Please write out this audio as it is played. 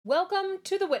Welcome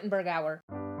to the Wittenberg Hour.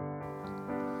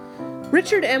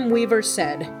 Richard M. Weaver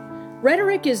said,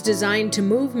 "Rhetoric is designed to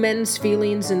move men's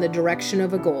feelings in the direction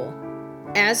of a goal.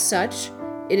 As such,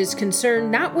 it is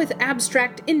concerned not with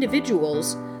abstract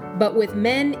individuals, but with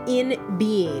men in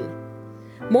being.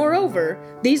 Moreover,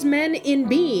 these men in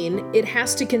being it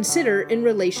has to consider in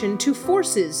relation to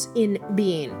forces in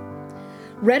being.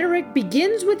 Rhetoric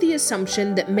begins with the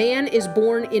assumption that man is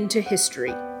born into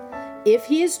history. If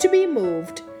he is to be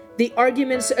moved, the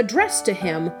arguments addressed to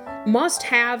him must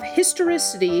have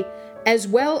historicity as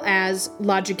well as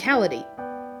logicality."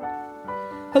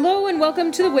 Hello and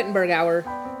welcome to the Wittenberg Hour,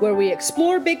 where we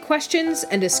explore big questions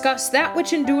and discuss that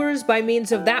which endures by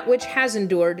means of that which has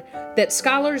endured, that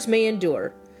scholars may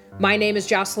endure. My name is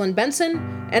Jocelyn Benson,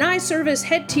 and I serve as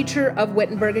head teacher of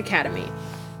Wittenberg Academy.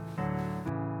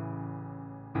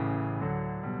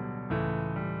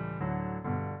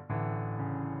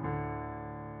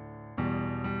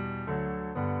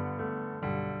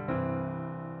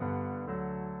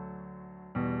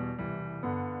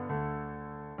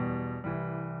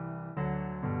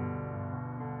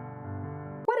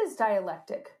 What is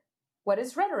dialectic? What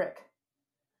is rhetoric?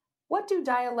 What do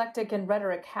dialectic and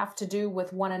rhetoric have to do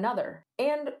with one another?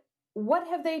 And what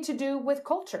have they to do with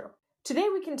culture? Today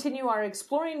we continue our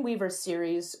Exploring Weaver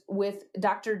series with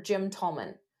Dr. Jim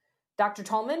Tallman. Dr.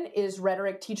 Tallman is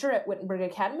rhetoric teacher at Wittenberg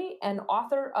Academy and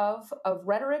author of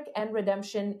Rhetoric and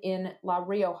Redemption in La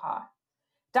Rioja.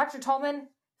 Dr. Tallman,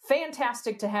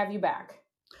 fantastic to have you back.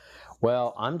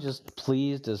 Well, I'm just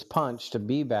pleased as punch to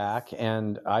be back,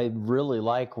 and I really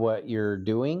like what you're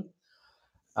doing,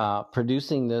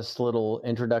 producing this little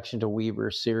Introduction to Weaver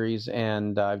series,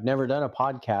 and I've never done a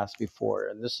podcast before,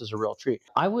 and this is a real treat.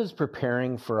 I was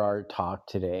preparing for our talk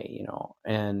today,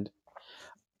 and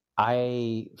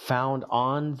I found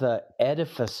on the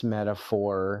edifice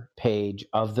metaphor page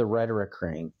of the Rhetoric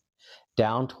Ring,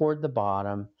 down toward the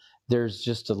bottom, there's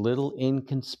just a little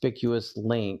inconspicuous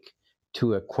link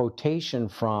to a quotation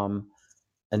from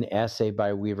an essay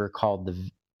by Weaver called The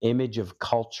Image of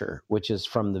Culture, which is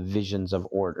from the Visions of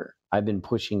Order. I've been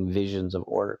pushing Visions of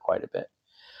Order quite a bit.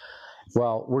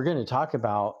 Well, we're going to talk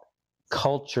about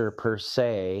culture per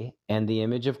se, and the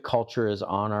image of culture is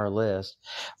on our list.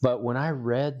 But when I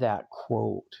read that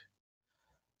quote,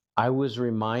 I was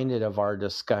reminded of our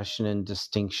discussion in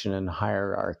distinction and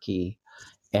hierarchy.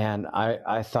 And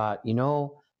I thought,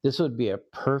 this would be a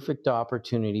perfect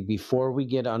opportunity before we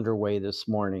get underway this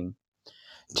morning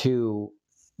to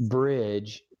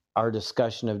bridge our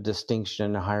discussion of distinction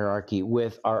and hierarchy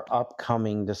with our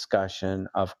upcoming discussion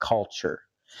of culture.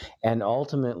 And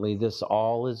ultimately, this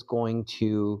all is going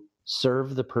to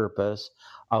serve the purpose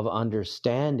of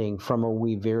understanding from a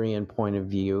Weaverian point of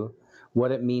view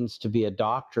what it means to be a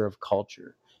doctor of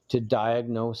culture, to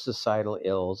diagnose societal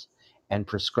ills and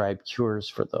prescribe cures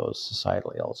for those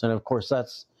societal ills. And of course,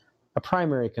 that's a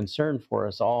primary concern for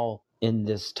us all in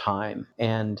this time.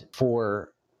 And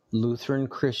for Lutheran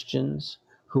Christians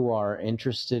who are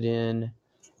interested in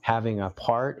having a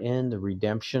part in the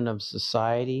redemption of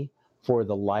society, for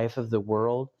the life of the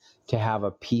world, to have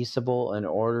a peaceable and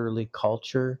orderly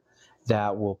culture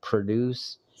that will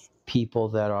produce people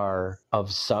that are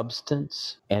of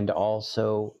substance and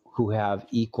also who have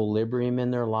equilibrium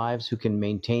in their lives, who can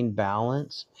maintain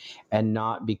balance and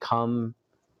not become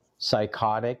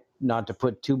psychotic, not to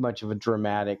put too much of a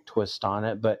dramatic twist on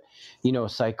it, but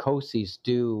psychoses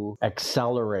do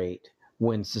accelerate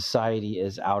when society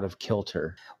is out of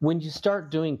kilter. When you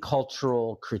start doing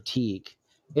cultural critique,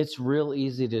 it's real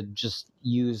easy to just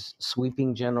use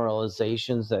sweeping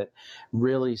generalizations that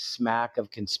really smack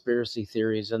of conspiracy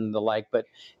theories and the like, but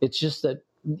it's just that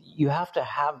you have to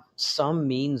have some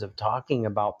means of talking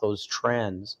about those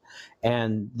trends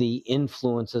and the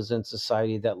influences in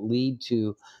society that lead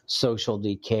to social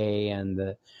decay and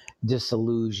the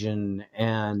disillusion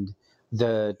and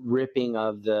the ripping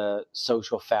of the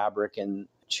social fabric, and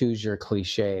choose your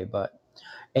cliche. But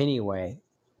anyway,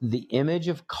 the image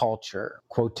of culture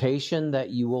quotation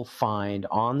that you will find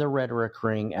on the Rhetoric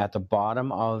Ring at the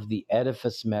bottom of the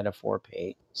edifice metaphor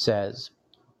page says,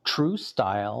 "True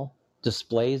style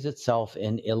displays itself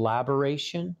in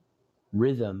elaboration,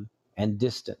 rhythm, and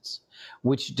distance,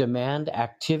 which demand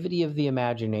activity of the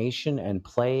imagination and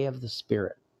play of the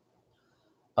spirit.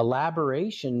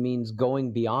 Elaboration means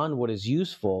going beyond what is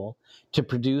useful to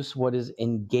produce what is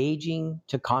engaging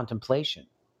to contemplation.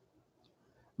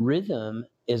 Rhythm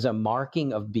is a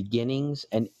marking of beginnings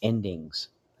and endings.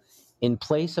 In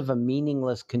place of a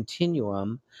meaningless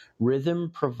continuum,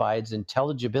 rhythm provides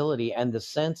intelligibility and the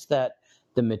sense that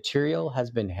the material has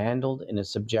been handled in a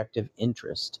subjective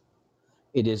interest.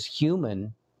 It is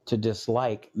human to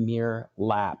dislike mere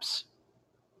lapse.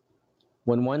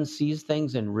 When one sees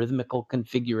things in rhythmical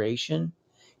configuration,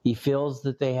 he feels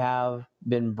that they have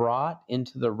been brought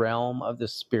into the realm of the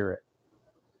spirit.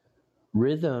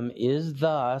 Rhythm is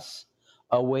thus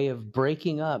a way of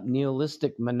breaking up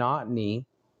nihilistic monotony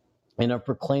and of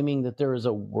proclaiming that there is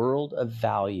a world of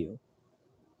value.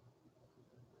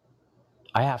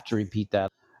 I have to repeat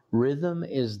that. Rhythm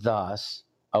is thus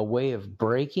a way of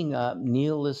breaking up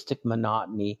nihilistic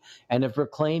monotony and of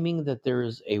proclaiming that there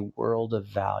is a world of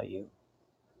value.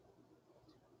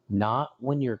 Not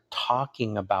when you're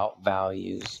talking about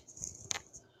values,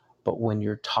 but when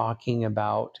you're talking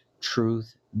about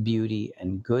truth, beauty,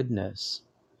 and goodness.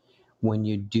 When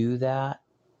you do that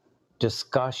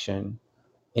discussion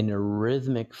in a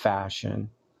rhythmic fashion,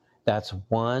 that's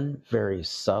one very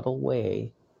subtle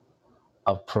way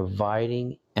of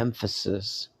providing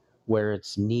emphasis where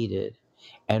it's needed.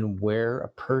 And where a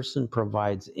person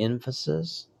provides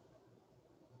emphasis,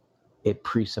 it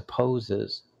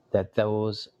presupposes that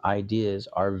those ideas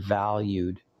are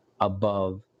valued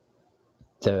above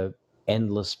the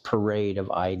endless parade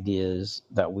of ideas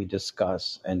that we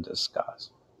discuss and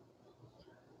discuss.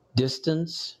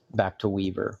 Distance, back to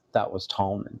Weaver, that was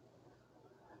Tolman.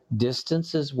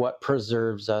 Distance is what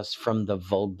preserves us from the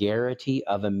vulgarity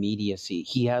of immediacy.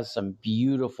 He has some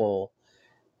beautiful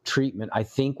treatment. I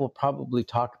think we'll probably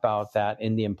talk about that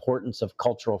in the importance of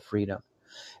cultural freedom,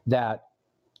 that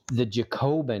the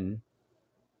Jacobin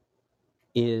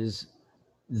is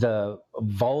the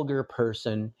vulgar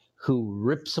person who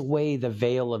rips away the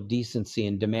veil of decency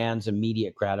and demands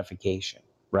immediate gratification,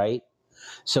 right?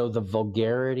 So the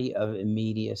vulgarity of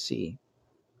immediacy,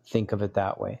 think of it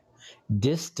that way.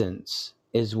 Distance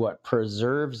is what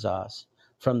preserves us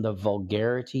from the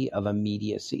vulgarity of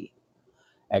immediacy.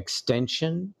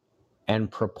 Extension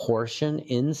and proportion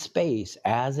in space,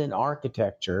 as in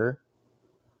architecture,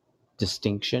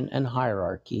 distinction and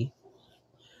hierarchy,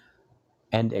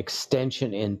 and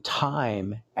extension in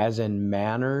time, as in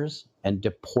manners and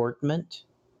deportment,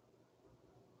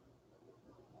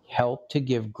 help to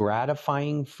give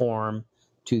gratifying form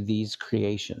to these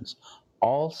creations.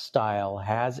 All style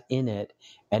has in it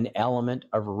an element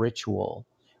of ritual,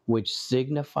 which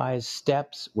signifies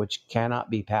steps which cannot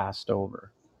be passed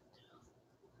over.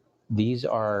 These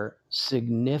are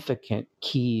significant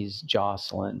keys,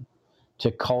 Jocelyn,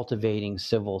 to cultivating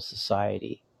civil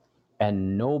society.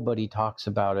 And nobody talks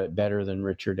about it better than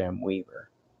Richard M. Weaver.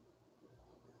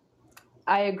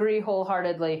 I agree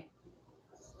wholeheartedly.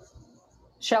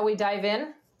 Shall we dive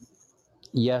in?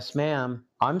 Yes, ma'am.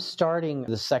 I'm starting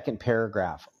the second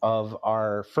paragraph of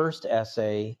our first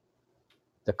essay,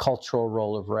 The Cultural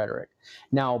Role of Rhetoric.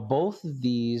 Now, both of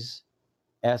these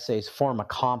essays form a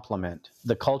complement.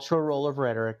 The cultural role of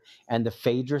rhetoric and the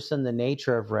Phaedrus and the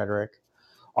nature of rhetoric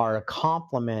are a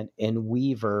complement in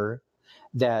Weaver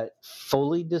that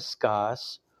fully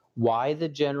discuss why the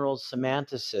general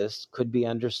semanticists could be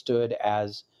understood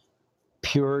as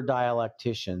pure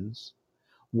dialecticians.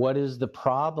 What is the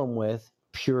problem with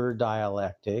pure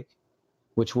dialectic,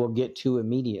 which we'll get to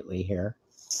immediately here.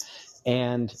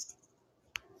 And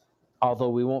although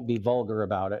we won't be vulgar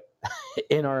about it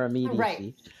in our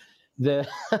immediacy, right.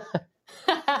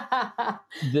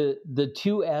 the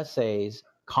two essays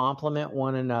complement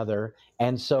one another,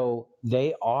 and so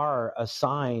they are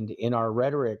assigned in our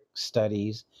rhetoric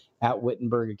studies at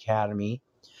Wittenberg Academy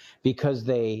because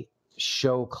they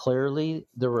show clearly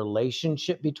the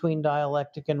relationship between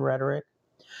dialectic and rhetoric,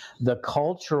 the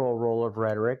cultural role of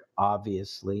rhetoric,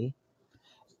 obviously,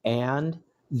 and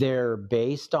they're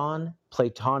based on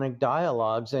Platonic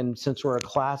dialogues. And since we're a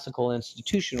classical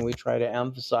institution, we try to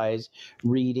emphasize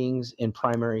readings in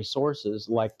primary sources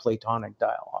like Platonic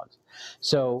dialogues.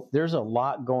 So there's a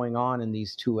lot going on in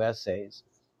these two essays.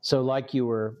 So like you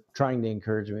were trying to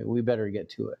encourage me, we better get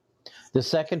to it. The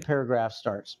second paragraph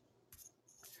starts,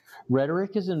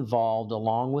 rhetoric is involved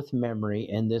along with memory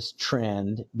in this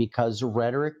trend because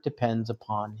rhetoric depends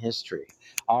upon history.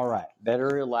 All right,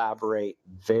 better elaborate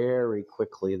very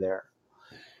quickly there.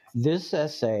 This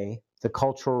essay, The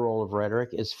Cultural Role of Rhetoric,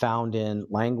 is found in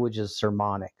Languages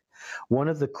Sermonic. One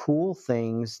of the cool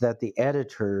things that the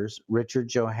editors, Richard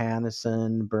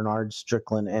Johannesson, Bernard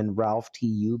Strickland, and Ralph T.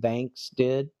 Eubanks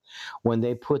did when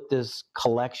they put this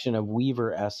collection of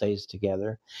Weaver essays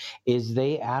together is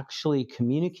they actually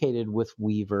communicated with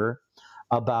Weaver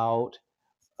about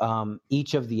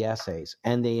each of the essays,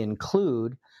 and they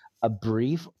include a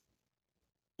brief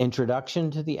introduction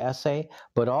to the essay,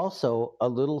 but also a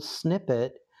little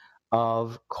snippet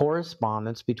of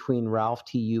correspondence between Ralph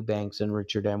T. Eubanks and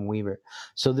Richard M. Weaver.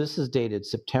 So this is dated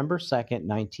September 2nd,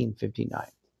 1959.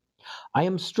 I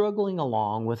am struggling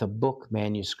along with a book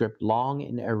manuscript long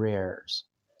in arrears.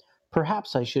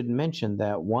 Perhaps I should mention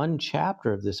that one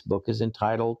chapter of this book is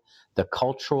entitled The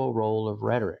Cultural Role of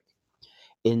Rhetoric.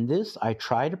 In this, I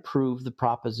try to prove the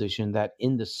proposition that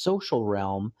in the social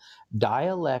realm,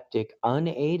 dialectic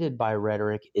unaided by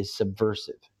rhetoric is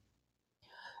subversive.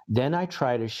 Then I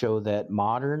try to show that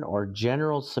modern or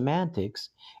general semantics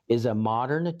is a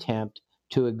modern attempt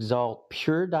to exalt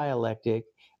pure dialectic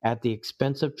at the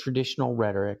expense of traditional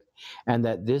rhetoric, and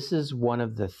that this is one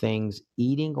of the things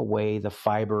eating away the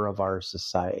fiber of our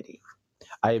society.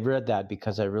 I read that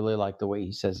because I really like the way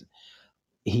he says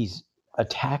he's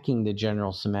attacking the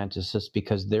general semanticists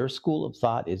because their school of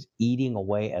thought is eating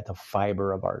away at the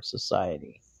fiber of our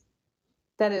society.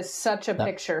 That is such a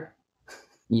picture.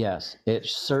 Yes, it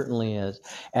certainly is.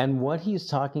 And what he's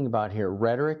talking about here,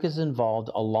 rhetoric is involved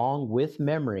along with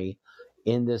memory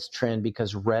in this trend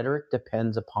because rhetoric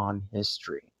depends upon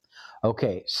history.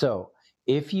 Okay, so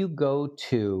if you go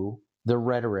to the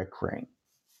rhetoric ring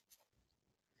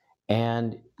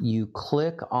and you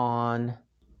click on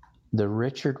the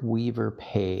Richard Weaver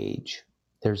page,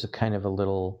 there's a kind of a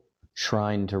little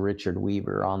shrine to Richard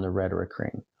Weaver on the rhetoric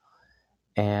ring.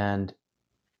 And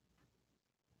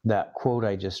that quote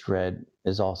I just read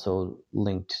is also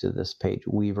linked to this page,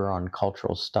 Weaver on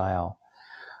Cultural Style.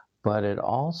 But it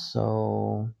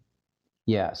also,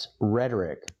 yes,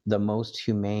 Rhetoric, the most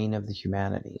humane of the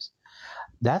humanities.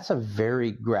 That's a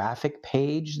very graphic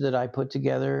page that I put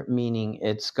together, meaning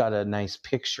it's got a nice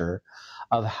picture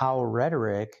of how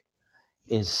rhetoric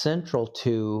is central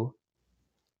to,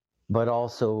 but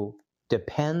also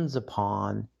depends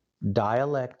upon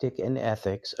dialectic and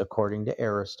ethics, according to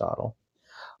Aristotle,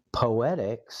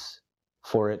 poetics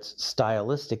for its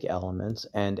stylistic elements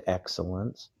and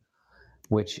excellence,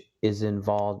 which is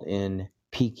involved in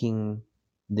piquing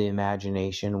the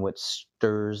imagination, which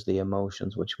stirs the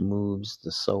emotions, which moves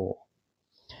the soul.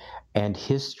 And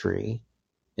history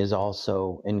is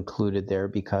also included there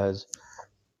because,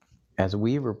 as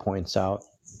Weaver points out,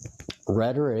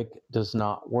 rhetoric does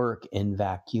not work in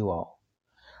vacuo.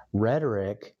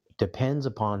 Rhetoric depends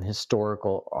upon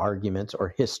historical arguments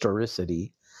or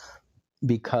historicity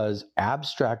because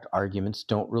abstract arguments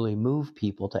don't really move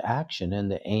people to action. And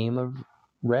the aim of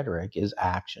rhetoric is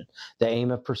action. The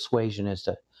aim of persuasion is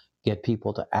to get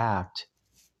people to act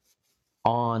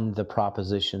on the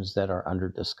propositions that are under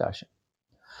discussion.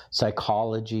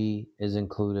 Psychology is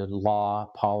included,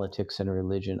 law, politics, and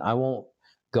religion. I won't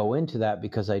go into that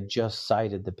because I just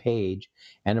cited the page,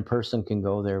 and a person can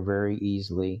go there very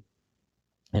easily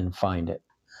and find it.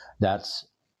 That's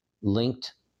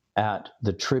linked at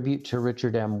the Tribute to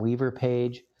Richard M. Weaver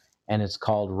page, and it's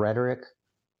called Rhetoric,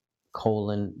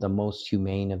 the most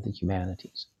humane of the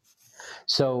humanities.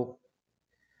 So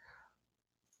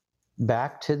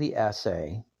back to the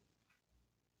essay,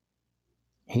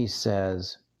 he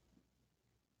says,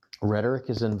 rhetoric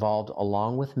is involved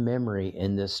along with memory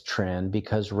in this trend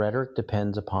because rhetoric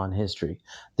depends upon history.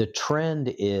 The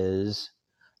trend is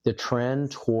the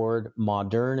trend toward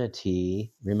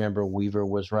modernity. Remember, Weaver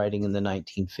was writing in the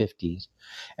 1950s,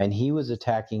 and he was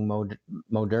attacking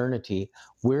modernity.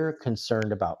 We're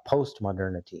concerned about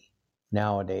postmodernity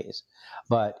nowadays,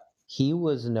 but he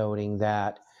was noting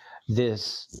that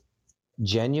this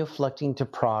genuflecting to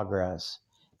progress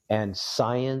and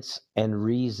science and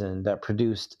reason that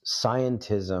produced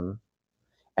scientism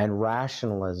and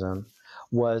rationalism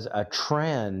was a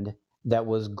trend that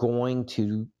was going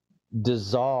to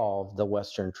dissolve the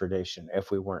Western tradition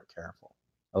if we weren't careful.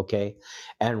 Okay.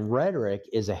 And rhetoric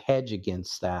is a hedge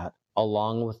against that,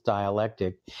 along with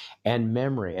dialectic and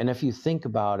memory. And if you think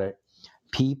about it,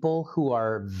 people who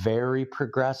are very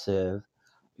progressive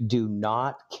do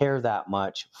not care that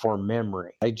much for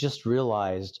memory. I just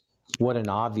realized what an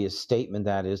obvious statement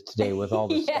that is today with all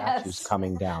the Yes. statues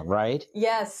coming down, right?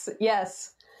 Yes,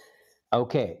 yes.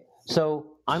 Okay, so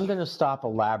I'm going to stop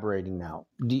elaborating now.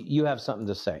 Do you have something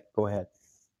to say? Go ahead.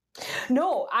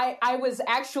 No, I was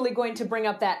actually going to bring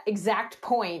up that exact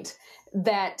point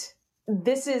that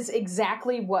this is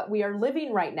exactly what we are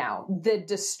living right now. The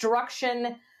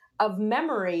destruction of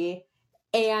memory.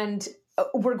 And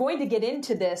we're going to get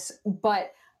into this,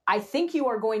 but I think you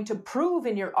are going to prove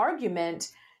in your argument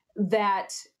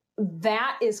that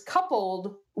that is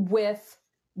coupled with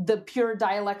the pure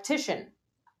dialectician.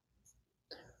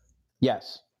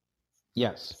 Yes.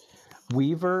 Yes.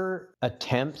 Weaver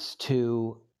attempts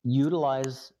to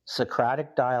utilize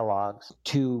Socratic dialogues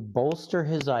to bolster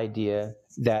his idea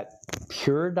that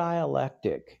pure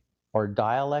dialectic or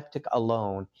dialectic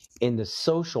alone in the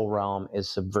social realm is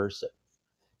subversive.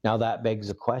 Now that begs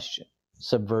a question.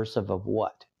 Subversive of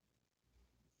what?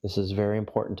 This is very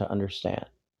important to understand.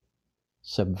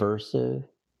 Subversive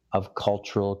of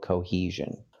cultural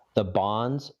cohesion. The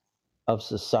bonds of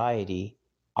society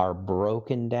are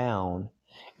broken down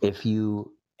if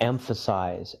you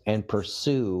emphasize and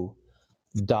pursue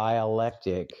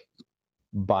dialectic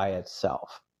by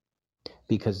itself,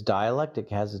 because dialectic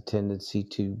has a tendency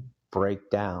to break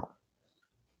down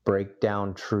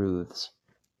truths,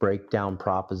 break down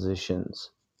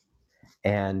propositions,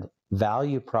 and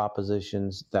value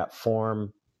propositions that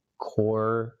form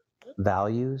core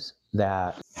values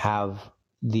that have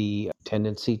the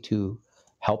tendency to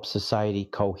help society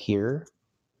cohere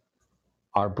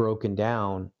are broken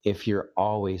down if you're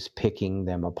always picking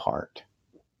them apart.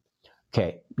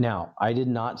 Okay, now I did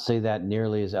not say that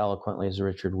nearly as eloquently as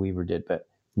Richard Weaver did, but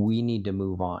we need to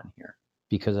move on here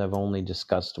because I've only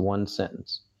discussed one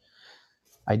sentence.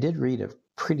 I did read a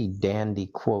pretty dandy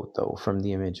quote, though, from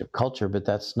The Image of Culture, but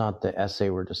that's not the essay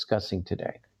we're discussing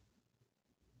today.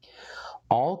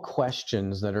 All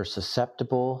questions that are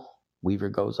susceptible, Weaver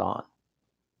goes on,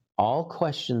 all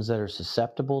questions that are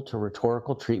susceptible to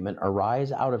rhetorical treatment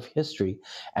arise out of history,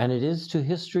 and it is to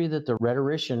history that the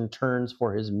rhetorician turns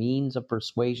for his means of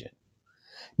persuasion.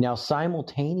 Now,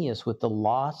 simultaneous with the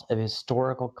loss of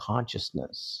historical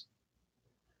consciousness,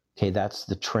 okay, that's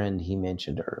the trend he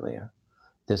mentioned earlier.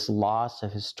 This loss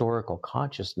of historical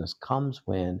consciousness comes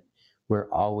when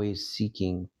we're always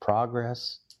seeking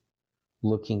progress,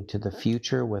 looking to the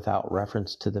future without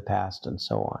reference to the past, and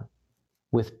so on.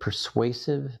 With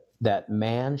persuasive, that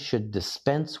man should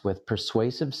dispense with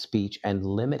persuasive speech and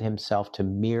limit himself to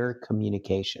mere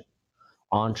communication.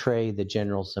 Entree the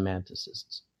general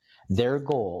semanticists. Their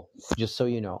goal, just so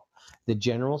you know, the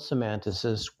general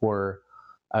semanticists were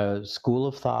a school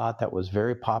of thought that was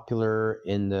very popular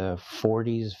in the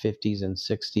 40s, 50s, and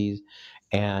 60s.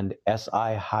 And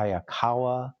S.I.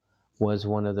 Hayakawa was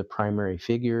one of the primary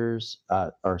figures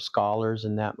or scholars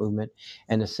in that movement.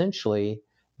 And essentially,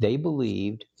 they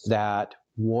believed that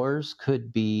wars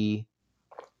could be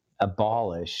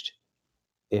abolished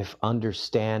if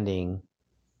understanding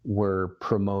were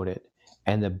promoted.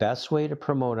 And the best way to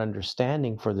promote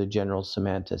understanding for the general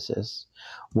semanticists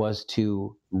was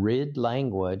to rid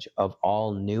language of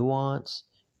all nuance,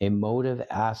 emotive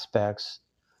aspects,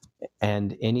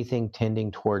 and anything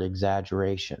tending toward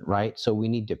exaggeration, right? So we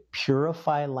need to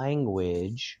purify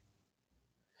language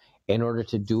in order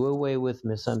to do away with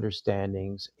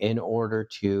misunderstandings, in order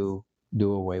to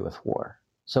do away with war.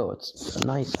 So it's a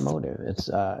nice motive. It's,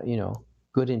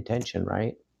 good intention,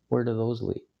 right? Where do those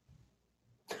lead?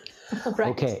 Right.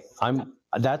 Okay,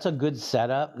 that's a good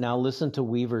setup. Now listen to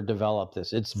Weaver develop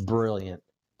this. It's brilliant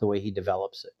the way he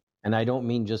develops it. And I don't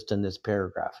mean just in this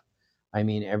paragraph. I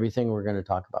mean everything we're going to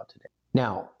talk about today.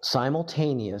 Now,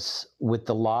 simultaneous with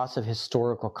the loss of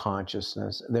historical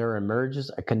consciousness, there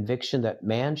emerges a conviction that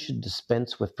man should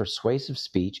dispense with persuasive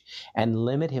speech and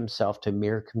limit himself to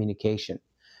mere communication.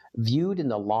 Viewed in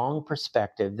the long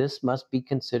perspective, this must be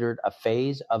considered a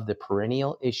phase of the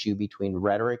perennial issue between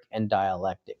rhetoric and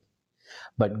dialectic.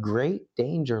 But great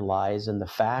danger lies in the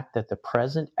fact that the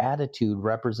present attitude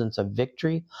represents a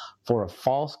victory for a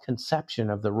false conception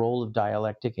of the role of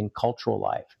dialectic in cultural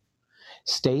life.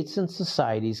 States and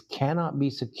societies cannot be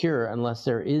secure unless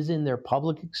there is in their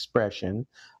public expression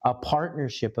a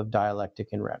partnership of dialectic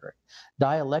and rhetoric.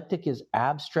 Dialectic is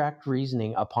abstract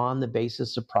reasoning upon the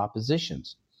basis of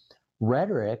propositions.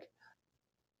 Rhetoric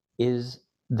is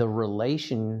the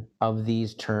relation of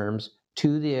these terms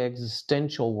to the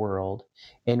existential world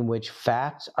in which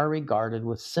facts are regarded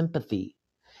with sympathy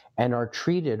and are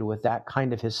treated with that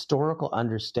kind of historical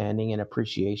understanding and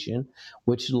appreciation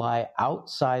which lie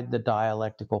outside the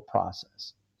dialectical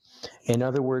process. In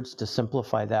other words, to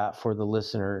simplify that for the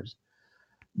listeners,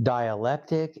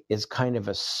 dialectic is kind of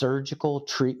a surgical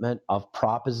treatment of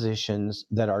propositions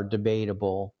that are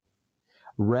debatable.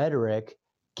 Rhetoric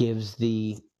gives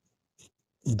the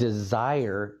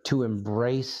desire to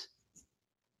embrace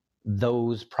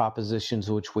those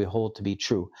propositions which we hold to be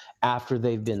true after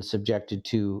they've been subjected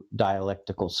to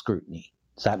dialectical scrutiny.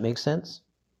 Does that make sense?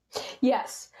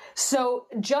 Yes. So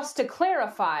just to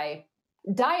clarify,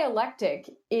 dialectic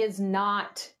is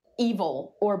not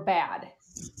evil or bad.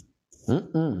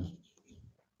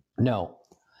 No,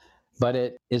 but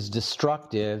it is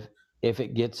destructive if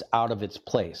it gets out of its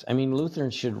place. I mean,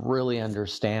 Lutherans should really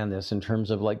understand this in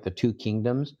terms of like the two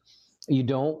kingdoms. You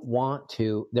don't want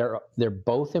to, they're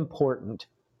both important,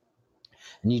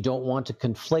 and you don't want to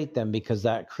conflate them because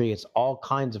that creates all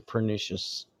kinds of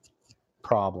pernicious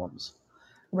problems.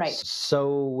 Right.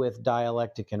 So with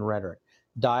dialectic and rhetoric.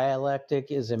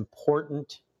 Dialectic is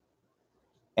important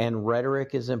and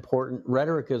rhetoric is important.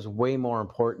 Rhetoric is way more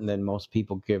important than most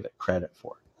people give it credit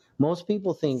for. Most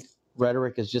people think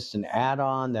rhetoric is just an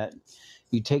add-on, that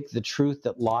you take the truth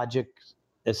that logic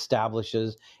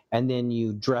establishes and then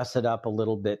you dress it up a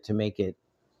little bit to make it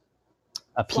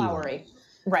appealing. Flowery.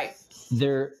 Right.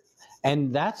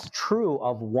 And that's true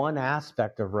of one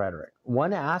aspect of rhetoric.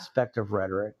 One aspect of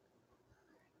rhetoric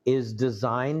is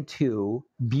designed to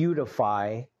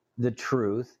beautify the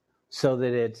truth so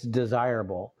that it's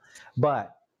desirable.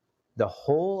 But the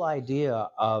whole idea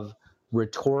of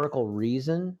rhetorical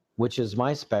reason, which is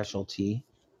my specialty,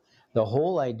 the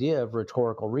whole idea of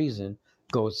rhetorical reason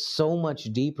goes so much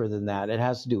deeper than that. It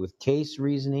has to do with case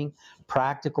reasoning,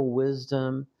 practical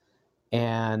wisdom,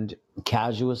 and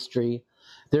casuistry.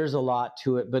 There's a lot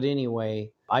to it. But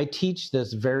anyway, I teach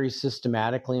this very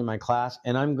systematically in my class,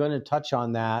 and I'm going to touch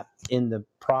on that in the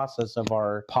process of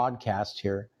our podcast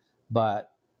here,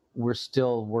 but we're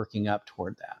still working up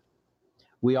toward that.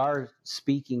 We are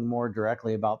speaking more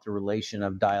directly about the relation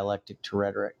of dialectic to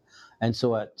rhetoric. And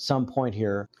so at some point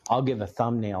here, I'll give a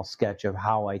thumbnail sketch of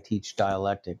how I teach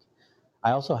dialectic.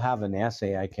 I also have an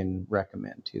essay I can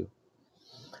recommend too.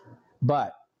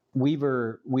 But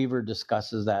Weaver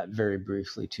discusses that very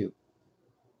briefly too.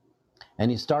 And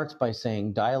he starts by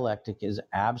saying dialectic is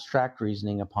abstract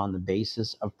reasoning upon the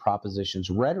basis of propositions.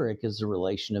 Rhetoric is the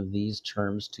relation of these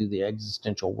terms to the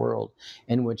existential world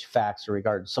in which facts are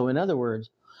regarded. So in other words,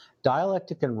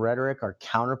 dialectic and rhetoric are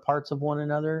counterparts of one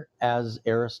another, as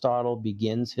Aristotle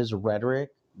begins his Rhetoric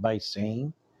by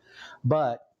saying.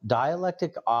 But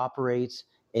dialectic operates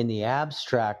in the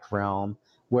abstract realm,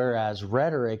 whereas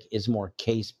rhetoric is more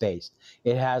case-based.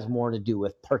 It has more to do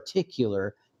with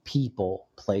particular people,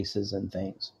 places, and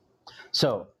things.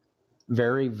 So,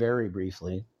 very, very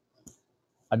briefly,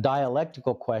 a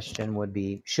dialectical question would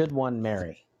be, should one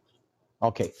marry?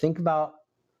 Okay, think about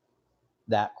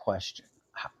that question.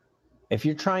 If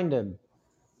you're trying to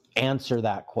answer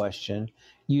that question,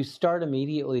 you start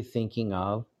immediately thinking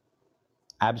of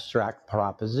abstract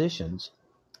propositions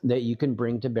that you can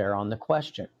bring to bear on the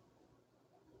question.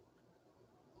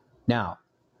 Now,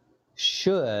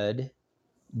 should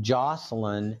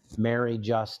Jocelyn marry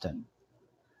Justin?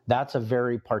 That's a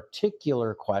very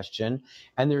particular question,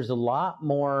 and there's a lot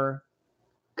more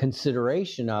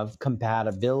consideration of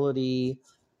compatibility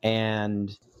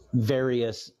and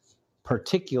various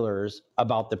particulars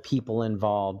about the people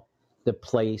involved, the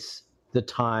place, the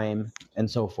time, and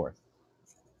so forth.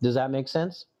 Does that make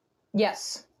sense?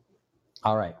 Yes.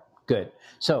 All right, good.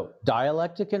 So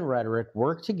dialectic and rhetoric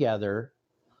work together,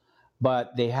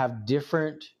 but they have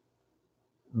different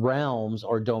realms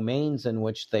or domains in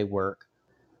which they work.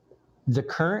 The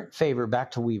current favor, back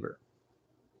to Weaver,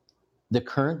 the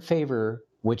current favor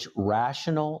which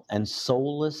rational and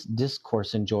soulless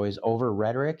discourse enjoys over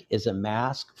rhetoric is a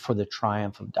mask for the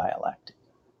triumph of dialectic.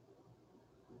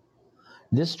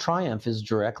 This triumph is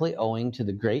directly owing to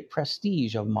the great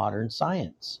prestige of modern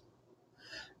science.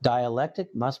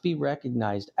 Dialectic must be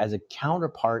recognized as a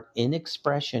counterpart in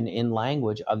expression in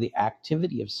language of the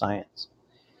activity of science.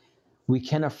 We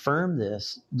can affirm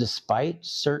this despite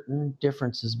certain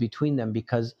differences between them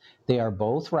because they are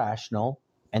both rational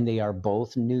and they are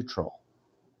both neutral.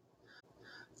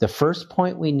 The first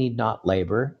point we need not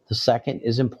labor. The second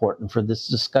is important for this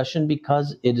discussion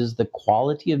because it is the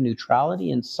quality of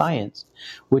neutrality in science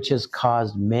which has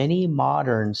caused many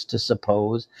moderns to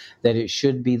suppose that it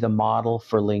should be the model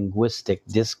for linguistic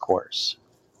discourse.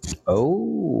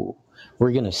 Oh,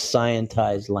 we're going to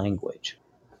scientize language.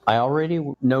 I already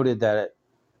noted that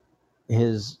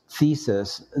his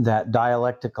thesis that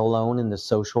dialectic alone in the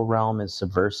social realm is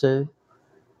subversive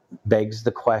begs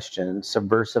the question,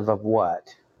 subversive of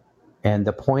what? And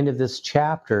the point of this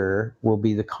chapter will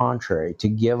be the contrary. To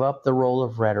give up the role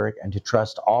of rhetoric and to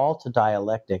trust all to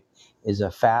dialectic is a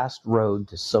fast road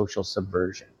to social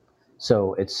subversion.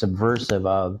 So it's subversive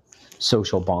of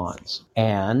social bonds.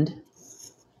 And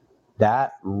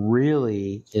that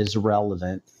really is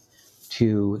relevant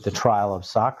to the trial of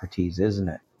Socrates, isn't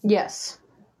it? Yes.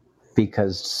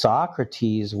 Because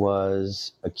Socrates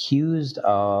was accused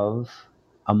of,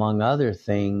 among other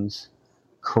things,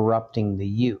 corrupting the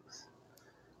youth.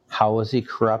 How was he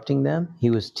corrupting them? He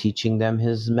was teaching them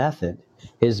his method.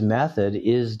 His method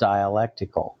is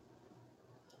dialectical.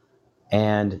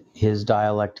 And his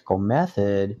dialectical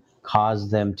method caused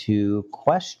them to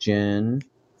question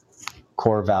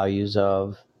core values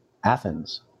of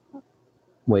Athens,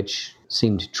 which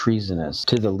seemed treasonous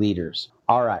to the leaders.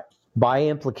 All right. By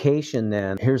implication,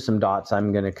 then, here's some dots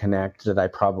I'm going to connect that I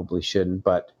probably shouldn't,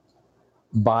 but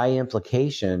by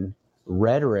implication,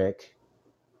 rhetoric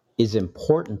is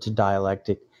important to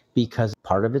dialectic because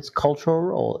part of its cultural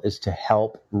role is to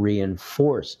help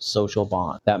reinforce social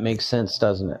bond. That makes sense,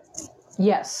 doesn't it?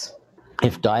 Yes.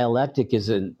 If dialectic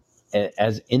is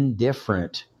as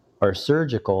indifferent or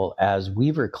surgical as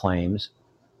Weaver claims,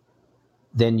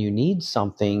 then you need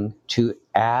something to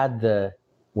add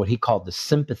what he called the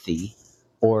sympathy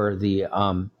or the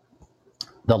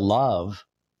love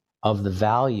of the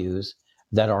values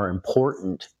that are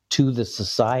important to the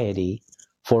society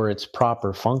for its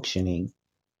proper functioning.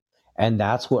 And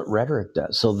that's what rhetoric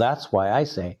does. So that's why I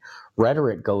say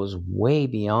rhetoric goes way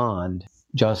beyond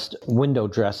just window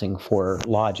dressing for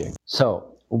logic.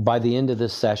 So by the end of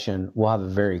this session, we'll have a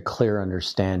very clear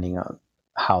understanding of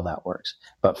how that works.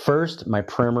 But first, my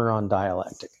primer on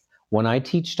dialectic. When I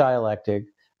teach dialectic,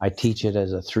 I teach it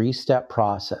as a 3-step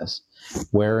process,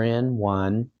 wherein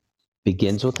one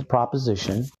begins with a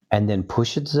proposition and then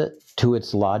pushes it to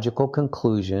its logical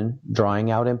conclusion, drawing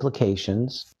out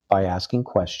implications by asking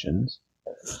questions.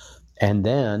 And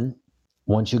then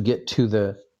once you get to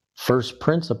the first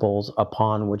principles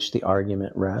upon which the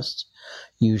argument rests,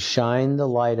 you shine the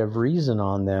light of reason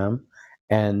on them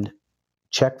and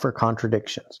check for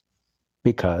contradictions.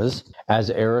 Because, as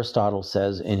Aristotle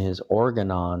says in his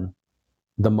Organon,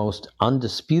 the most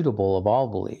undisputable of all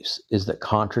beliefs is that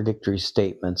contradictory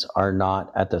statements are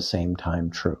not at the same time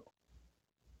true.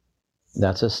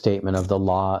 That's a statement of the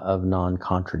law of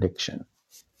non-contradiction,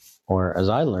 or as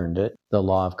I learned it, the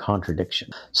law of contradiction.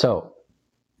 So,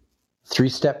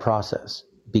 3-step process.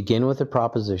 Begin with a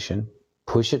proposition,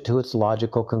 push it to its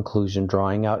logical conclusion,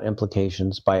 drawing out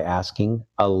implications by asking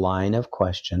a line of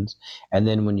questions, and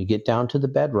then when you get down to the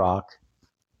bedrock,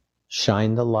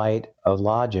 shine the light of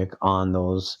logic on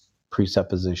those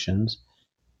presuppositions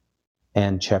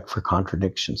and check for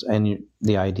contradictions. And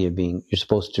the idea being you're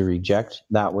supposed to reject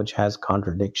that which has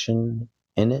contradiction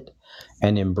in it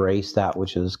and embrace that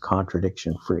which is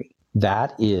contradiction free.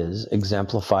 That is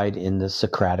exemplified in the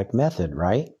Socratic method,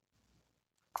 right?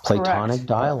 Platonic Correct.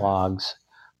 dialogues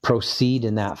proceed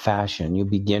in that fashion. You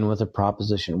begin with a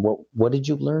proposition. What did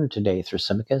you learn today,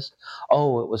 Thrasymachus?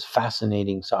 Oh, it was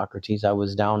fascinating, Socrates. I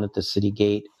was down at the city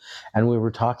gate and we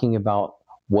were talking about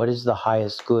what is the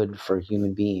highest good for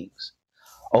human beings.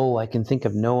 Oh, I can think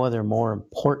of no other more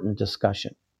important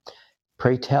discussion.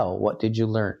 Pray tell, what did you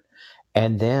learn?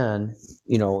 And then,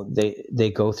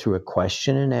 they go through a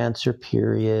question and answer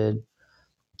period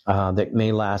that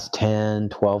may last 10,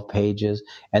 12 pages,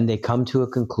 and they come to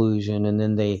a conclusion, and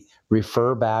then they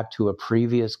refer back to a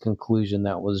previous conclusion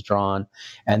that was drawn,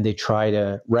 and they try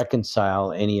to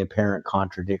reconcile any apparent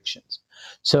contradictions.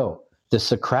 So the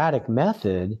Socratic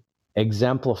method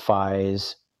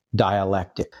exemplifies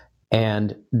dialectic.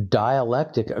 And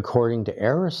dialectic, according to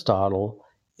Aristotle,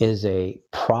 is a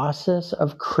process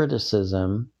of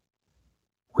criticism,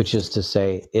 which is to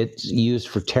say it's used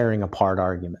for tearing apart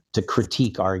argument, to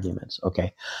critique arguments.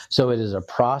 Okay. So it is a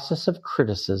process of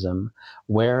criticism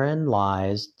wherein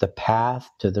lies the path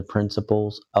to the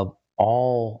principles of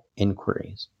all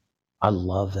inquiries. I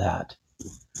love that.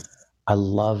 I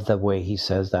love the way he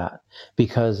says that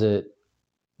because it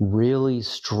really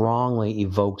strongly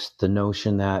evokes the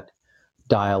notion that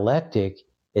dialectic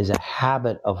is a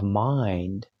habit of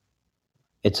mind.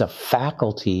 It's a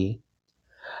faculty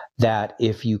that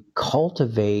if you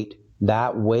cultivate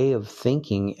that way of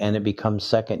thinking and it becomes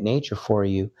second nature for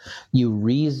you, you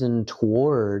reason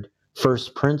toward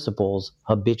first principles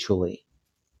habitually.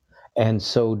 And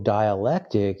so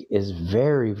dialectic is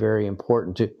very, very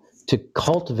important to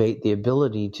cultivate the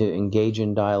ability to engage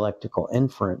in dialectical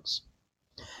inference.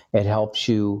 It helps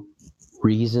you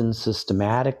reason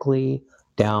systematically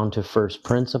down to first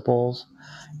principles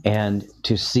and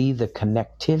to see the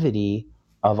connectivity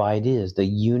of ideas, the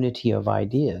unity of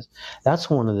ideas. That's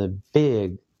one of the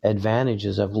big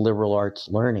advantages of liberal arts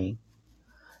learning,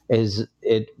 is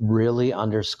it really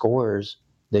underscores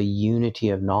the unity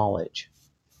of knowledge.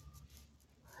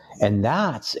 And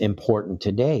that's important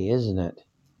today, isn't it?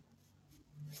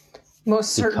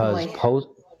 Most certainly. Because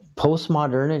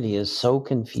postmodernity is so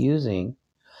confusing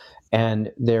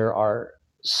and there are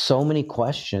so many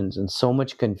questions and so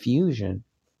much confusion.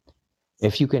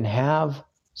 If you can have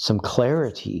some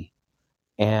clarity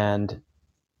and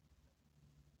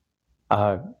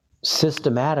a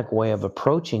systematic way of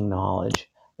approaching knowledge,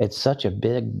 it's such a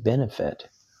big benefit.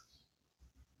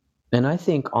 And I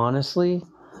think, honestly,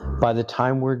 by the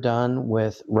time we're done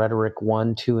with Rhetoric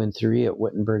 1, 2, and 3 at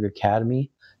Wittenberg Academy,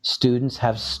 students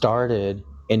have started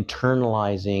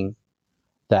internalizing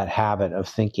that habit of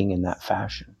thinking in that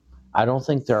fashion. I don't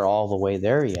think they're all the way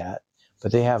there yet,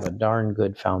 but they have a darn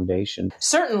good foundation.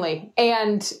 Certainly.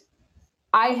 And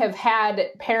I have had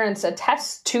parents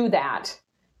attest to that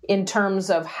in terms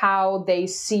of how they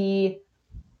see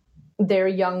their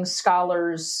young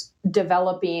scholars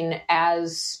developing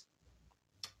as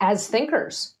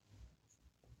thinkers.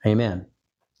 Amen.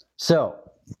 So,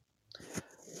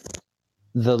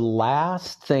 the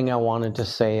last thing I wanted to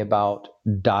say about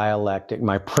dialectic,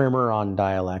 my primer on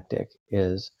dialectic,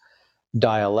 is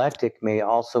dialectic may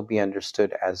also be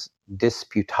understood as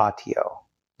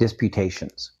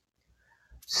disputations.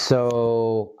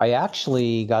 So I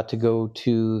actually got to go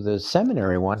to the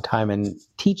seminary one time and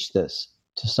teach this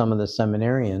to some of the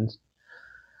seminarians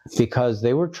because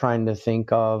they were trying to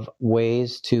think of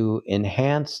ways to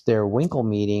enhance their Winkle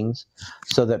meetings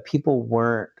so that people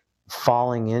weren't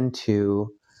falling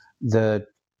into the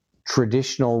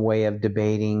traditional way of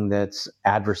debating that's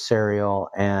adversarial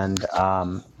and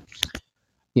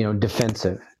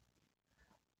defensive.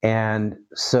 And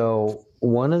so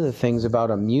one of the things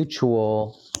about a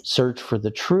mutual search for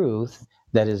the truth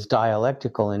that is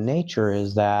dialectical in nature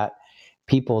is that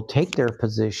people take their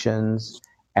positions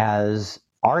as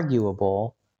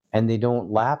arguable and they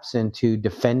don't lapse into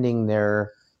defending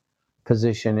their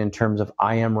position in terms of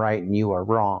I am right and you are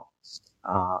wrong.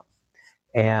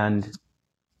 And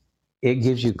it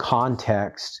gives you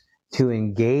context to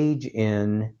engage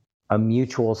in a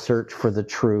mutual search for the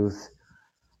truth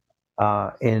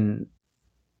in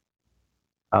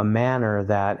a manner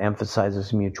that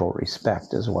emphasizes mutual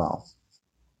respect as well.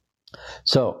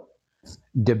 So,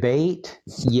 debate,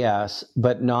 yes,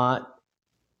 but not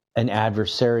an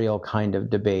adversarial kind of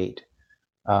debate,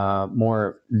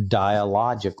 more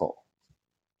dialogical.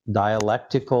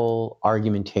 Dialectical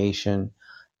argumentation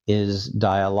is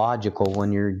dialogical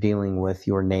when you're dealing with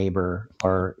your neighbor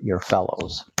or your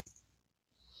fellows.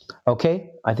 Okay,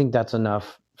 I think that's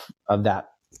enough of that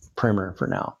primer for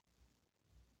now.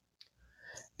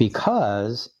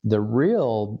 Because the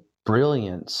real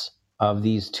brilliance of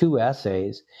these two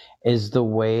essays is the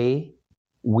way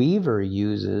Weaver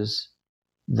uses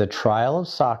the trial of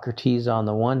Socrates on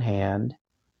the one hand,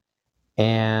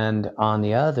 and on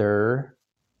the other,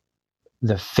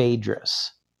 the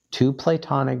Phaedrus, two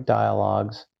Platonic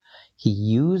dialogues. He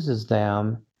uses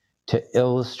them to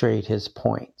illustrate his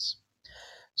points.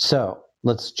 So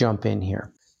let's jump in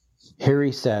here. Here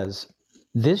he says,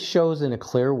 this shows in a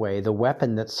clear way the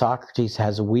weapon that Socrates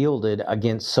has wielded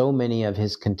against so many of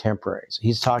his contemporaries.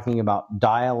 He's talking about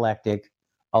dialectic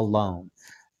alone.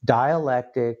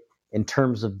 Dialectic in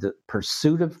terms of the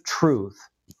pursuit of truth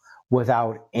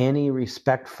without any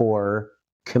respect for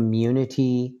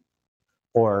community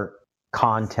or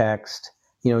context,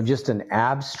 just an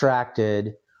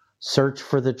abstracted search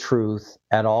for the truth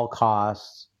at all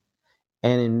costs.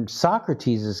 And in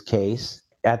Socrates' case,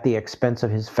 at the expense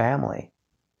of his family.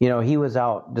 He was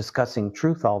out discussing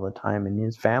truth all the time and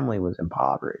his family was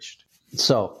impoverished.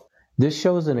 So this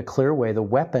shows in a clear way the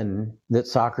weapon that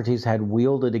Socrates had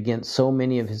wielded against so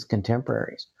many of his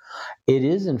contemporaries. It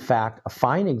is, in fact, a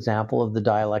fine example of the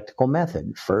dialectical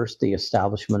method. First, the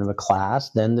establishment of a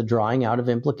class, then the drawing out of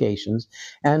implications,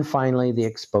 and finally, the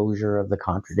exposure of the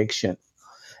contradiction.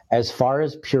 As far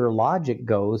as pure logic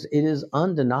goes, it is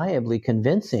undeniably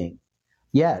convincing.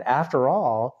 Yet, after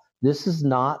all, this is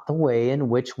not the way in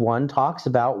which one talks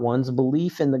about one's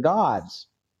belief in the gods.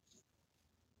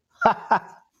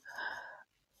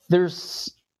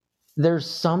 There's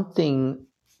something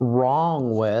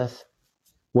wrong with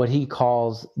what he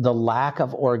calls the lack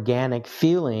of organic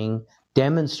feeling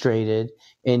demonstrated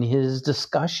in his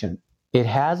discussion. It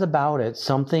has about it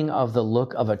something of the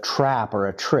look of a trap or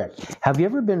a trick. Have you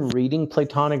ever been reading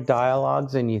Platonic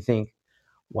dialogues and you think,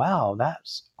 wow,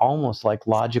 that's almost like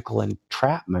logical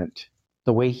entrapment.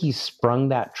 The way he sprung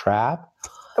that trap,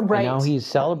 Right. And now he's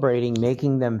celebrating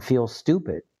making them feel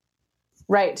stupid.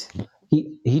 Right.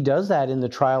 He does that in the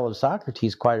trial of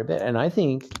Socrates quite a bit. And I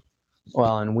think,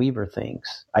 and Weaver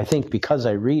thinks, I think because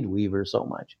I read Weaver so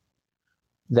much,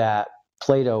 that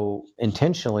Plato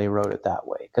intentionally wrote it that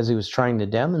way because he was trying to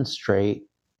demonstrate,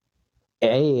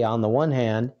 on the one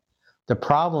hand, the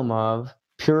problem of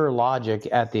pure logic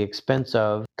at the expense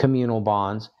of communal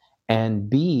bonds, and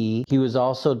B, he was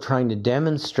also trying to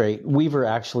demonstrate, Weaver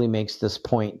actually makes this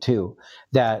point too,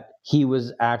 that he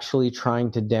was actually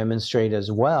trying to demonstrate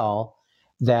as well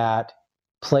that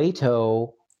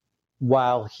Plato,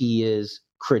 while he is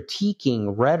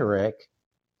critiquing rhetoric,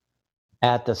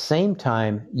 at the same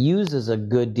time uses a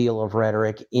good deal of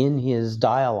rhetoric in his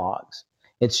dialogues.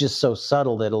 It's just so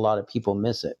subtle that a lot of people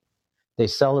miss it. They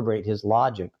celebrate his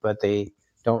logic, but they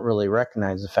don't really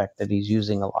recognize the fact that he's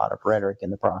using a lot of rhetoric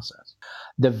in the process.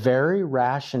 The very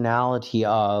rationality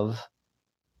of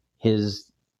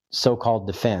his so-called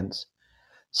defense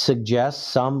suggests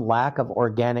some lack of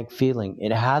organic feeling.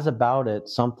 It has about it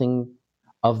something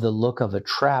of the look of a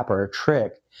trap or a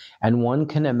trick, and one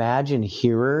can imagine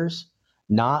hearers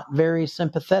not very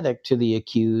sympathetic to the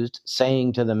accused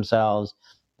saying to themselves,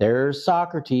 "There's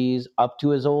Socrates up to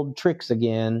his old tricks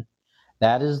again.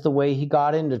 That is the way he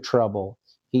got into trouble.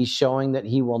 He's showing that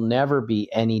he will never be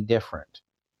any different."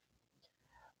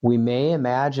 We may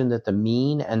imagine that the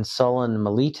mean and sullen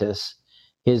Miletus,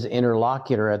 his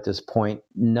interlocutor at this point,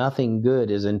 nothing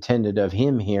good is intended of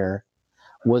him here,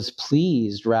 was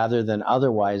pleased rather than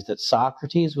otherwise that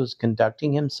Socrates was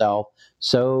conducting himself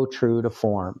so true to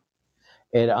form.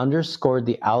 It underscored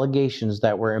the allegations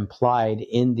that were implied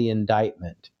in the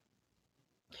indictment.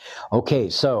 Okay,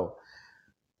 so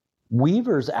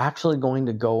Weaver's actually going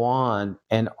to go on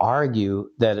and argue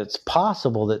that it's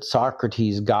possible that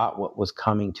Socrates got what was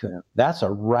coming to him. That's a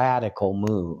radical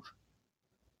move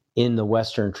in the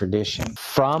Western tradition.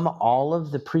 From all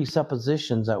of the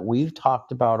presuppositions that we've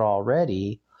talked about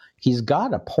already, he's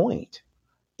got a point.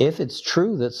 If it's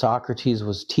true that Socrates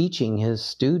was teaching his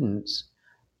students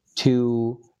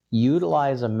to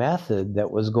utilize a method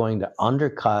that was going to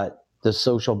undercut the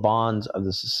social bonds of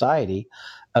the society,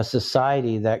 a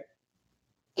society that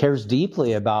cares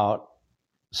deeply about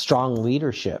strong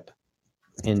leadership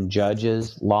in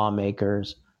judges,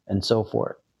 lawmakers, and so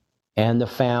forth, and the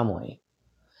family.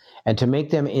 And to make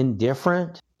them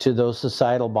indifferent to those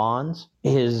societal bonds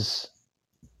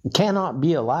cannot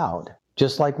be allowed,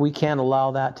 just like we can't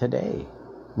allow that today,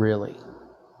 really.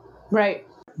 Right.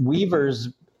 Weaver's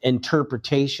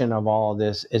interpretation of all of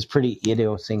this is pretty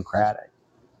idiosyncratic.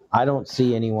 I don't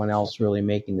see anyone else really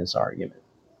making this argument.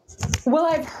 Well,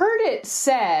 I've heard it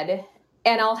said,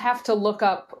 and I'll have to look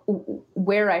up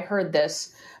where I heard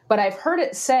this, but I've heard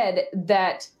it said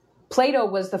that Plato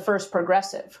was the first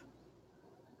progressive.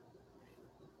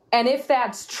 And if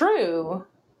that's true,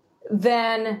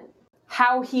 then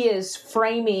how he is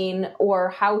framing or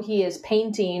how he is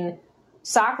painting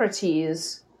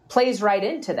Socrates plays right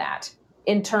into that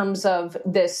in terms of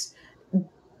this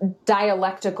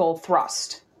dialectical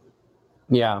thrust.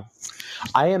 Yeah.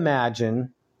 I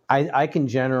imagine I can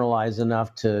generalize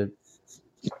enough to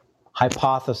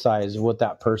hypothesize what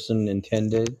that person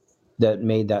intended that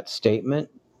made that statement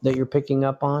that you're picking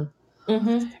up on.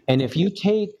 Mm-hmm. And if you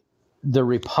take the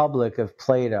Republic of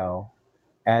Plato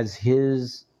as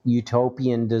his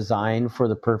utopian design for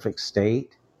the perfect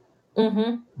state,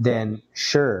 Mm-hmm. then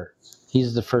sure,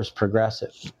 he's the first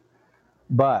progressive.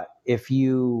 But if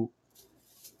you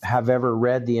have ever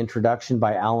read the introduction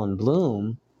by Alan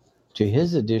Bloom to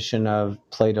his edition of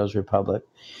Plato's Republic,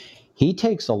 he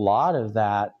takes a lot of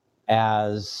that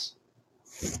as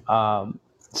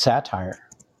satire.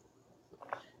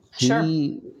 Sure.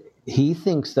 He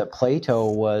thinks that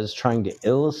Plato was trying to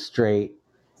illustrate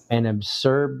an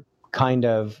absurd kind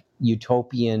of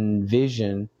utopian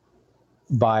vision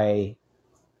by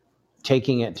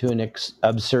taking it to an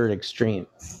absurd extreme.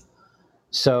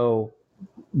 So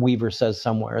Weaver says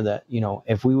somewhere that,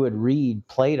 if we would read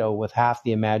Plato with half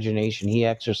the imagination he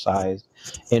exercised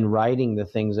in writing the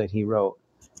things that he wrote,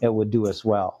 it would do us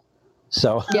well.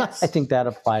 So Yes. I think that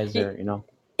applies there,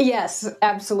 Yes,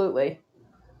 absolutely.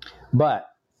 But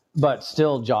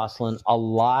still, Jocelyn, a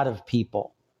lot of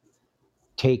people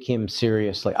take him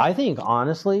seriously. I think,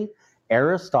 honestly,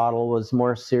 Aristotle was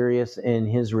more serious in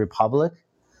his Republic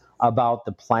about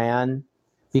the plan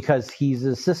because he's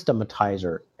a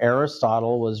systematizer.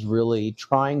 Aristotle was really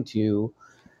trying to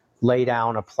lay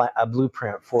down a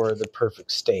blueprint for the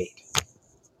perfect state.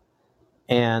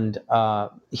 And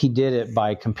he did it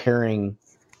by comparing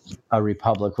a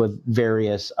republic with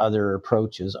various other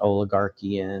approaches,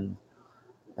 oligarchy and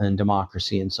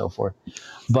democracy and so forth.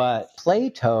 But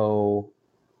Plato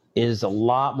is a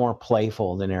lot more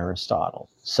playful than Aristotle.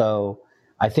 So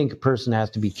I think a person has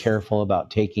to be careful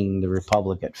about taking the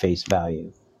Republic at face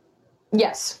value.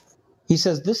 Yes. He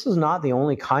says this is not the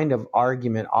only kind of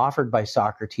argument offered by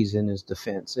Socrates in his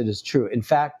defense. It is true. In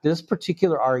fact, this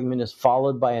particular argument is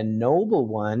followed by a noble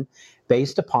one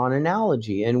based upon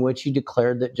analogy, in which he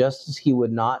declared that just as he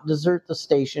would not desert the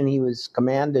station he was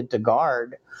commanded to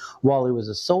guard while he was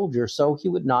a soldier, so he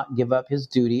would not give up his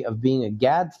duty of being a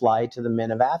gadfly to the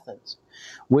men of Athens,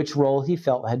 which role he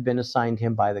felt had been assigned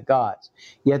him by the gods.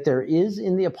 Yet there is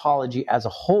in the apology as a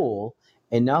whole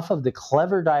enough of the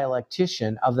clever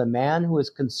dialectician, of the man who is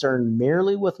concerned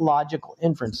merely with logical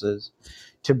inferences,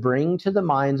 to bring to the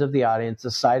minds of the audience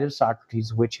the side of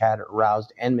Socrates which had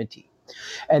aroused enmity.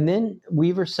 And then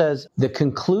Weaver says, the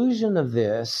conclusion of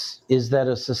this is that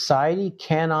a society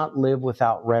cannot live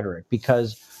without rhetoric,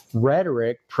 because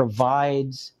rhetoric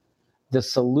provides the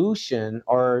solution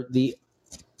or the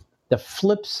the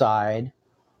flip side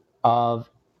of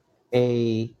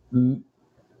a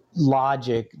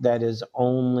logic that is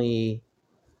only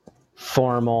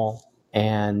formal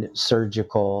and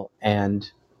surgical and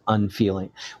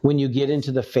unfeeling. When you get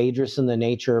into the Phaedrus and the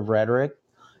nature of rhetoric,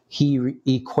 he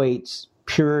equates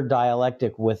pure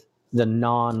dialectic with the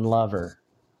non-lover,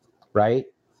 right?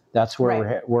 That's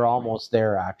where we're almost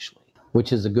there, actually,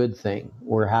 which is a good thing.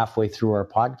 We're halfway through our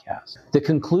podcast. The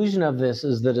conclusion of this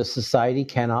is that a society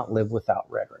cannot live without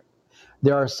rhetoric.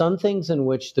 There are some things in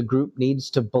which the group needs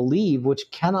to believe which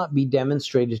cannot be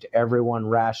demonstrated to everyone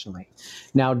rationally.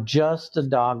 Now, just a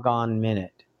doggone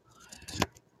minute.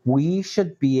 We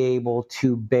should be able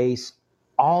to base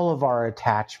all of our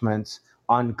attachments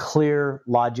on clear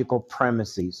logical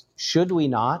premises. Should we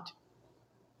not?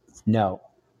 No.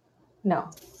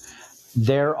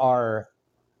 There are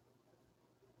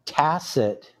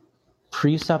tacit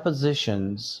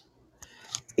presuppositions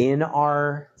in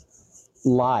our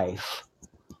life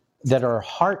that are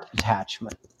heart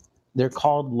attachment. They're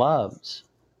called loves.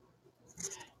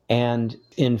 And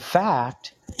in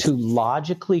fact, to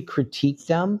logically critique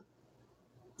them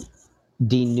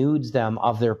denudes them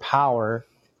of their power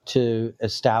to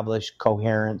establish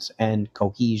coherence and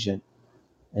cohesion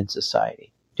in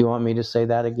society. Do you want me to say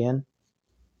that again?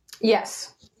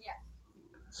 Yes.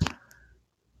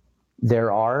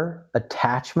 There are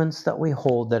attachments that we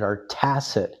hold that are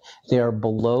tacit. They are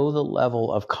below the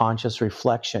level of conscious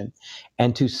reflection.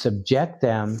 And to subject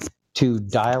them to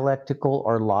dialectical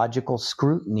or logical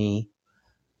scrutiny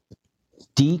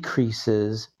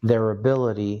decreases their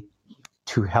ability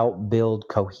to help build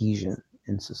cohesion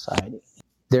in society.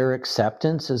 Their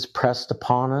acceptance is pressed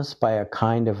upon us by a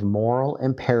kind of moral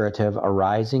imperative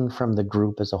arising from the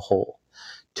group as a whole.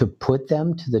 To put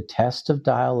them to the test of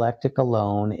dialectic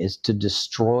alone is to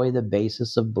destroy the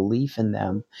basis of belief in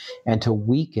them and to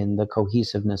weaken the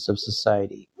cohesiveness of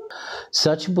society.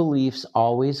 Such beliefs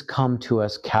always come to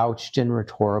us couched in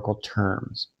rhetorical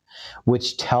terms,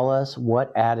 which tell us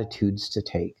what attitudes to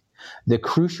take. The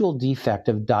crucial defect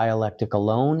of dialectic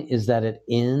alone is that it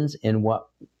ends in what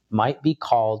might be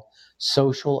called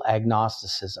social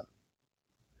agnosticism.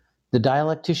 The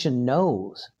dialectician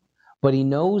knows, but he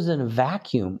knows in a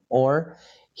vacuum, or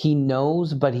he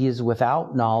knows, but he is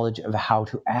without knowledge of how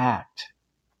to act.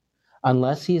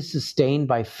 Unless he is sustained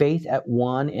by faith at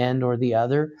one end or the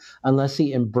other, unless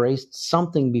he embraced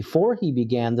something before he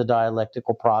began the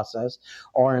dialectical process,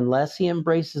 or unless he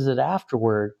embraces it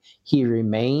afterward, he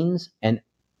remains an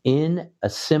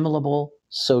inassimilable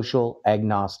social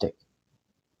agnostic.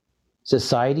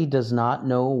 Society does not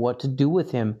know what to do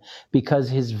with him because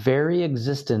his very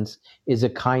existence is a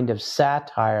kind of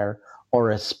satire or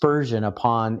aspersion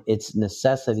upon its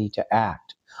necessity to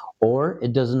act. Or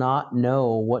it does not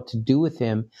know what to do with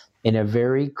him in a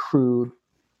very crude,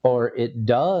 or it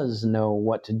does know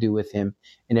what to do with him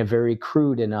in a very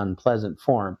crude and unpleasant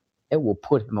form. It will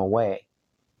put him away.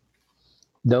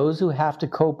 Those who have to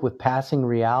cope with passing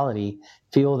reality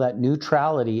feel that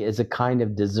neutrality is a kind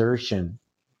of desertion.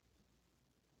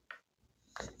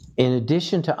 In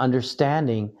addition to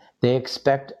understanding, they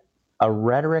expect a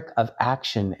rhetoric of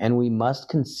action, and we must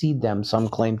concede them some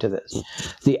claim to this.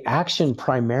 The action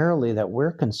primarily that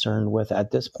we're concerned with at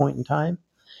this point in time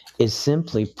is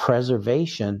simply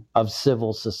preservation of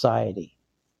civil society.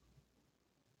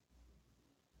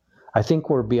 I think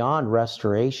we're beyond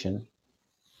restoration.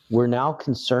 We're now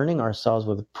concerning ourselves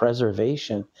with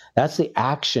preservation. That's the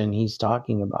action he's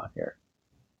talking about here.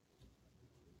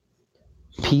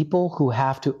 People who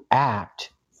have to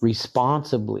act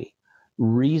responsibly,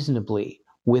 reasonably,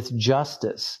 with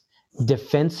justice,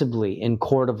 defensibly in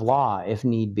court of law, if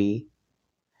need be,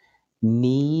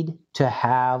 need to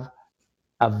have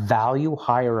a value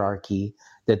hierarchy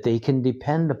that they can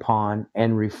depend upon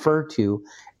and refer to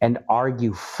and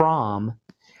argue from.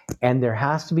 And there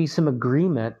has to be some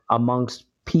agreement amongst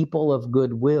people of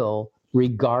goodwill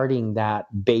regarding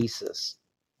that basis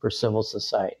for civil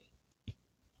society.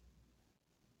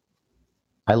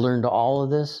 I learned all of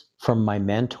this from my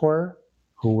mentor,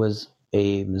 who was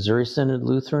a Missouri Synod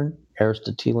Lutheran,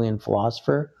 Aristotelian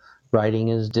philosopher, writing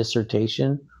his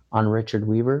dissertation on Richard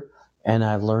Weaver. And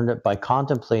I've learned it by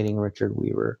contemplating Richard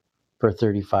Weaver for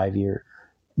 35 years.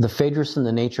 The Phaedrus and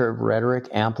the Nature of Rhetoric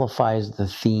amplifies the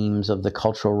themes of the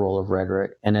cultural role of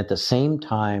rhetoric, and at the same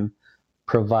time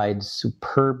provides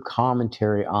superb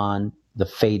commentary on the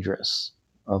Phaedrus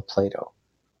of Plato.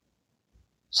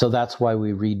 So that's why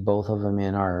we read both of them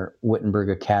in our Wittenberg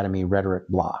Academy rhetoric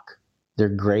block. They're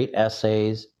great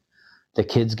essays. The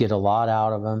kids get a lot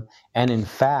out of them. And in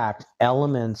fact,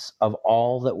 elements of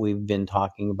all that we've been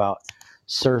talking about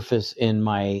surface in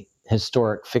my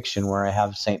historic fiction where I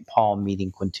have St. Paul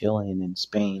meeting Quintilian in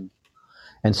Spain.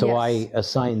 And so I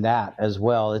assign that as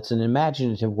well. It's an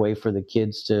imaginative way for the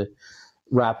kids to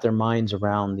wrap their minds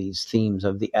around these themes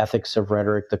of the ethics of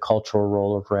rhetoric, the cultural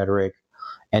role of rhetoric,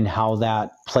 and how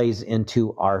that plays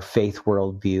into our faith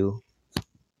worldview,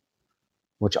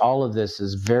 which all of this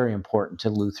is very important to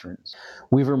Lutherans.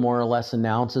 Weaver more or less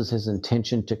announces his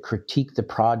intention to critique the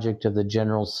project of the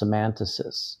general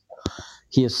semanticists.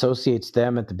 He associates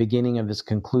them at the beginning of his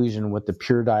conclusion with the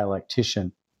pure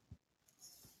dialectician.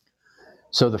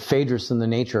 So the Phaedrus and the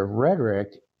Nature of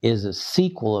Rhetoric is a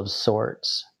sequel of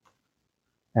sorts.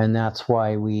 And that's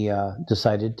why we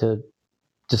decided to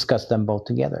discuss them both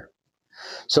together.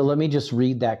 So let me just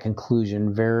read that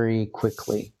conclusion very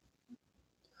quickly.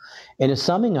 In a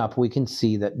summing up, we can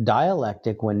see that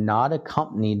dialectic, when not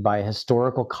accompanied by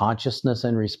historical consciousness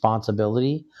and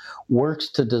responsibility, works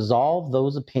to dissolve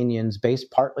those opinions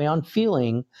based partly on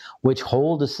feeling which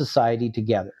hold a society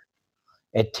together.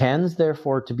 It tends,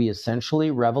 therefore, to be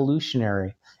essentially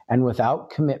revolutionary and without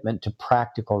commitment to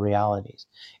practical realities.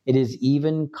 It is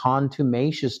even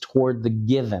contumacious toward the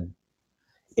given,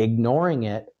 ignoring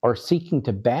it or seeking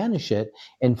to banish it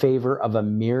in favor of a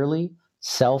merely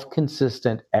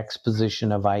self-consistent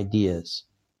exposition of ideas.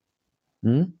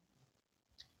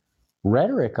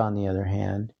 Rhetoric, on the other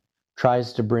hand,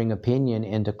 tries to bring opinion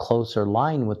into closer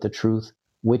line with the truth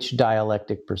which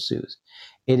dialectic pursues.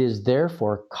 It is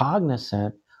therefore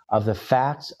cognizant of the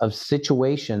facts of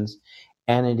situations,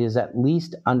 and it is at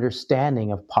least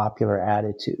understanding of popular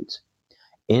attitudes.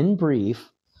 In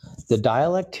brief, the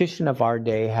dialectician of our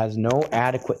day has no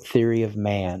adequate theory of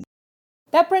man.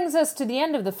 That brings us to the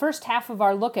end of the first half of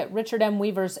our look at Richard M.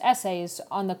 Weaver's essays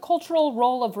on the cultural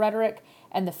role of rhetoric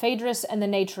and the Phaedrus and the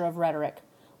Nature of Rhetoric.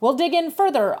 We'll dig in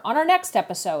further on our next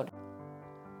episode.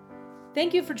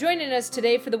 Thank you for joining us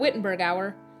today for the Wittenberg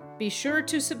Hour. Be sure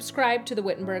to subscribe to the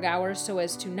Wittenberg Hour so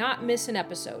as to not miss an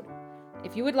episode.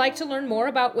 If you would like to learn more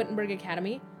about Wittenberg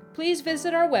Academy, please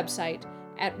visit our website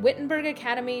at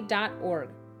wittenbergacademy.org.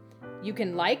 You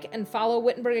can like and follow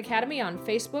Wittenberg Academy on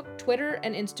Facebook, Twitter,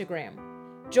 and Instagram.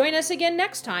 Join us again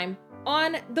next time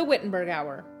on the Wittenberg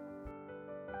Hour.